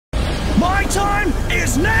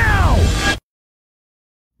is now!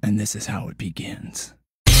 And this is how it begins.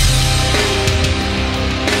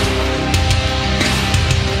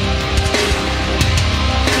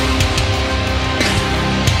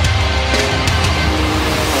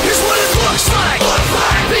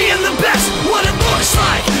 Being the best, what it looks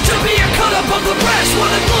like to be a cut up of the rest, what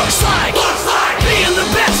it looks like being the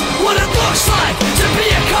best, what it looks like to be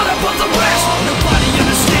a cut up of the rest. Nobody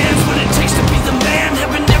understands what it takes to be the man,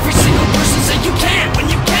 having every single person say you can't when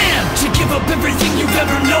you can, to give up everything you've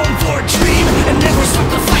ever known for a dream, and never stop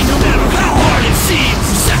the fight no matter how hard it seems.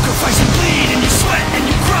 You sacrifice and bleed and you sweat and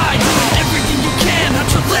you cry, doing everything you can not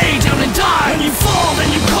to lay down and die. When you fall then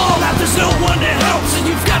you call out, there's no one to help, so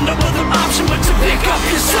you've got no other option but to pick up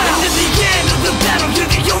yourself. And in the end of the battle, you're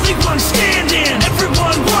the only one standing.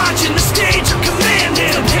 Everyone watching the stage are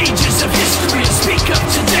commanding. The pages of history speak up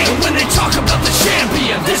today. And when they talk about the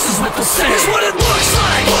champion, this is what they'll say. Here's what it looks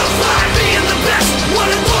like being the best, what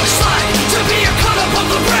it looks like to be a cut up of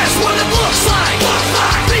the rest, what it looks like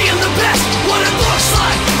being the best, what it looks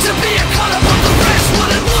like to be a cut up of the rest, what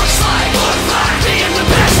it looks like being the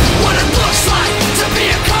best, what it looks like to be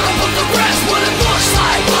a cut up of the rest, what it looks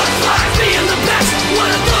like being the best, what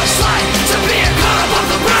it looks like to be a cut up of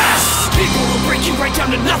the rest. People will break you right down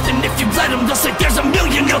to nothing if you let them. They'll say there's a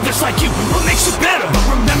million others like you, what makes you better? But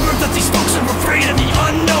remember that these folks are afraid of the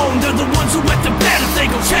unknown. They're the ones who wet the bed if they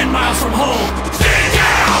go 10 miles from home. Stand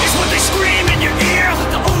down is what they scream in your ear.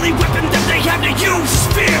 The only weapon that they have to use is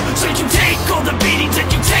fear. So you take all the beatings and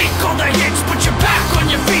you take all the hits, but you're back on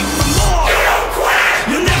your feet for more. You don't quit.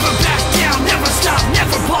 You'll never back down, never stop,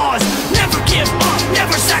 never pause, never give up,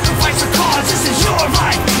 never sacrifice a cause. This is your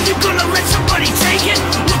life. You gonna let somebody take it?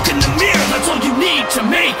 Look in the mirror, that's all you need to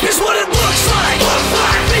make. Here's what it looks like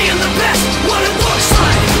being the best, what it looks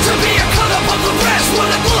like to be a cut up of the rest, what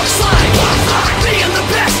it looks like being the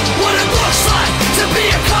best, what it looks like to be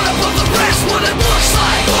a cut up of the rest, what it looks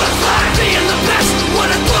like being the best, what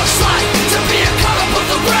it looks like to be a cut up of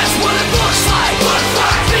the rest, what it looks like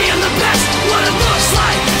being the best, what it looks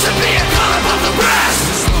like to be a cut up of the rest.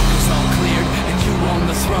 The smoke is all cleared and you on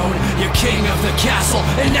the throne, you're king of the castle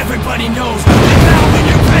and everybody knows. They bow in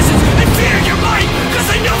your presence and fear your might.